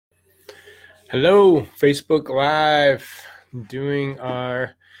Hello, Facebook Live, doing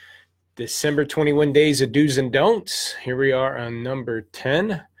our December 21 days of do's and don'ts. Here we are on number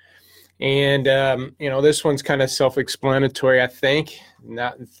 10. And, this one's kind of self explanatory, I think.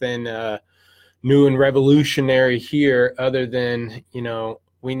 Nothing new and revolutionary here, other than,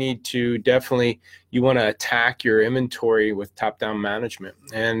 we need to definitely, you want to attack your inventory with top down management.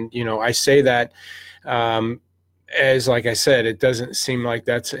 And, I say that. As like I said, it doesn't seem like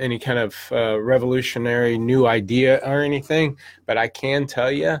that's any kind of revolutionary new idea or anything, but I can tell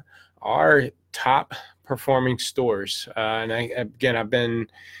you our top performing stores, I've been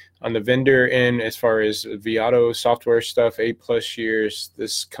on the vendor end as far as Viato software stuff, 8+ years,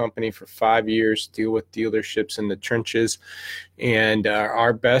 this company for 5 years, deal with dealerships in the trenches. And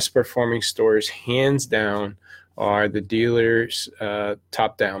our best performing stores, hands down, are the dealers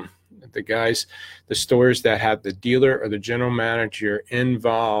top down. The stores that have the dealer or the general manager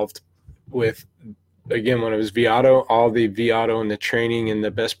involved with, again, when it was Viato, all the Viato and the training and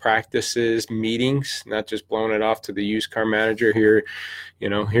the best practices meetings, not just blowing it off to the used car manager here,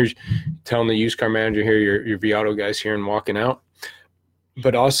 here's telling the used car manager here, your Viato guys here and walking out.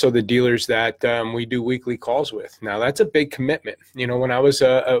 But also the dealers that we do weekly calls with. Now that's a big commitment. When I was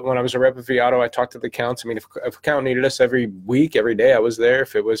a rep of Viato, I talked to the accounts. I mean, if account needed us every week, every day, I was there.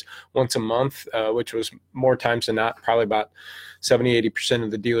 If it was once a month, which was more times than not, probably about 70-80%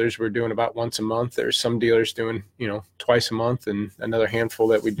 of the dealers were doing about once a month. There's some dealers doing, twice a month, and another handful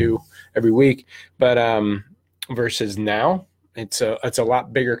that we do every week. But versus now, it's a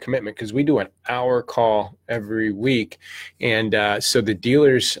lot bigger commitment because we do an hour call every week. And so the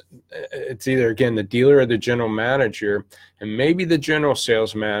dealers, it's either, again, the dealer or the general manager, and maybe the general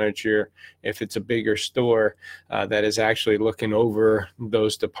sales manager, if it's a bigger store, that is actually looking over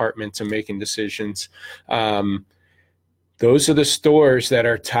those departments and making decisions. Those are the stores that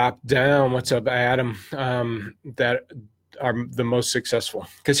are top down. What's up, Adam? That are the most successful.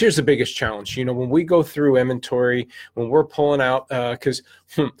 Because here's the biggest challenge. When we go through inventory, when we're pulling out, because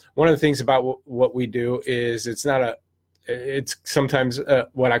one of the things about what we do is it's sometimes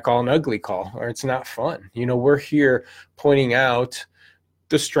what I call an ugly call, or it's not fun. We're here pointing out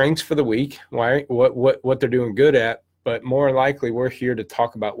the strengths for the week, why, what they're doing good at. But more likely, we're here to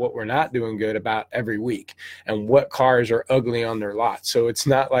talk about what we're not doing good about every week and what cars are ugly on their lot. So it's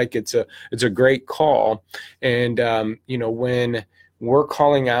not like it's a great call. And, when we're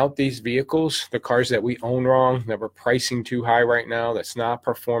calling out these vehicles, the cars that we own wrong, that we're pricing too high right now, that's not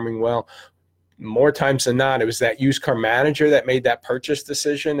performing well, more times than not, it was that used car manager that made that purchase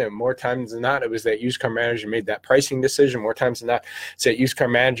decision. And more times than not, it was that used car manager made that pricing decision. More times than not, it's that used car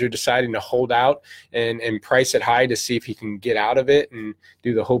manager deciding to hold out and price it high to see if he can get out of it and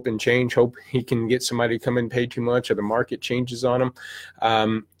do the hope and change, hope he can get somebody to come in and pay too much or the market changes on him.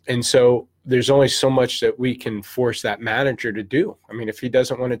 And so there's only so much that we can force that manager to do. I mean, if he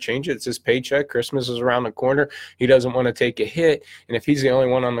doesn't want to change it, it's his paycheck. Christmas is around the corner. He doesn't want to take a hit. And if he's the only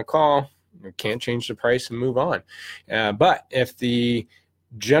one on the call, can't change the price and move on. But if the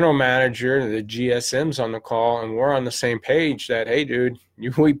general manager, the GSM's on the call, and we're on the same page that, hey, dude,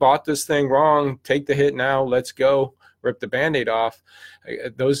 we bought this thing wrong. Take the hit now. Let's go. Rip the Band-Aid off.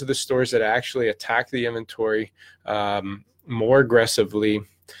 Those are the stores that actually attack the inventory more aggressively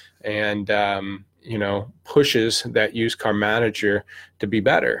and, pushes that used car manager to be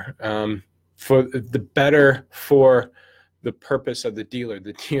better. For the purpose of the dealer.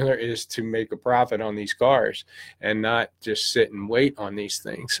 The dealer is to make a profit on these cars and not just sit and wait on these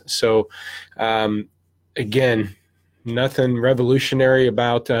things. So, again, nothing revolutionary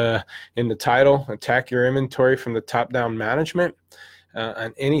about in the title, attack your inventory from the top-down management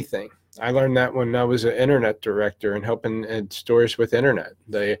on anything. I learned that when I was an internet director and helping stores with internet,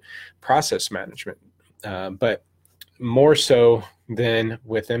 the process management. But more so than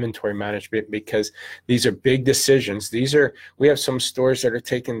with inventory management, because these are big decisions. We have some stores that are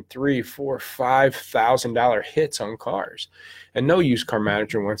taking $3,000, $4,000, $5,000 hits on cars, and no used car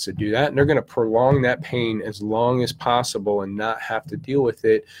manager wants to do that. And they're going to prolong that pain as long as possible and not have to deal with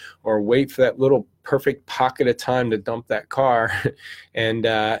it or wait for that little perfect pocket of time to dump that car and,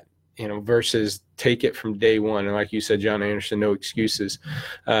 versus take it from day one. And like you said, John Anderson, no excuses.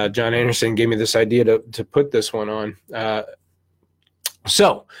 John Anderson gave me this idea to put this one on.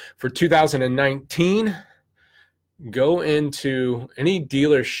 So for 2019, go into any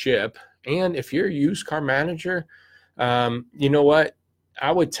dealership. And if you're a used car manager, you know what?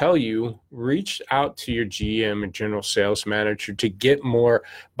 I would tell you, reach out to your GM and general sales manager to get more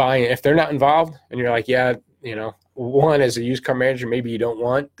buy-in. If they're not involved and you're like, yeah, one, as a used car manager, maybe you don't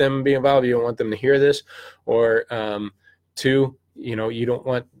want them to be involved. You don't want them to hear this. Or two, you don't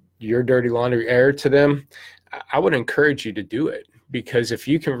want your dirty laundry air to them, I would encourage you to do it. Because if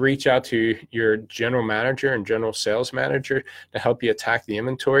you can reach out to your general manager and general sales manager to help you attack the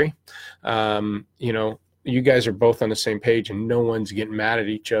inventory, you guys are both on the same page and no one's getting mad at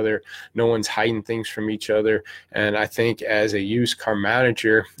each other. No one's hiding things from each other. And I think as a used car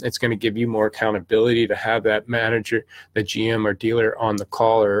manager, it's going to give you more accountability to have that manager, the GM or dealer on the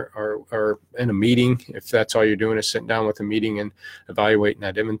call or in a meeting, if that's all you're doing is sitting down with a meeting and evaluating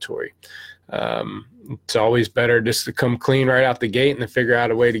that inventory. It's always better just to come clean right out the gate and then figure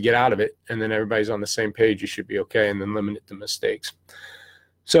out a way to get out of it. And then everybody's on the same page. You should be okay. And then limit the mistakes.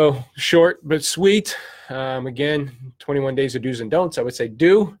 So short but sweet. Again, 21 days of do's and don'ts. I would say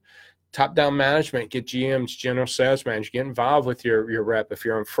do top-down management, get GMs, general sales manager, get involved with your rep. If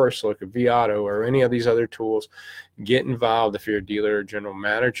you're on First Look or vAuto or any of these other tools, get involved. If you're a dealer or general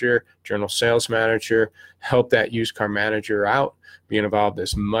manager, general sales manager, help that used car manager out. Be involved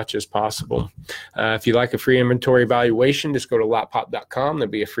as much as possible. If you'd like a free inventory evaluation, just go to lotpop.com.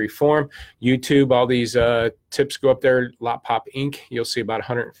 There'll be a free form. YouTube, all these tips go up there. LotPop Inc. You'll see about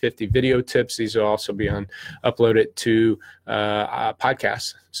 150 video tips. These will also be uploaded to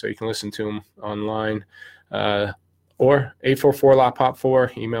podcasts, so you can listen to them online. Or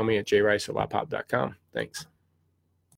 844-LOTPOP4. Email me at jrice@lotpop.com. Thanks.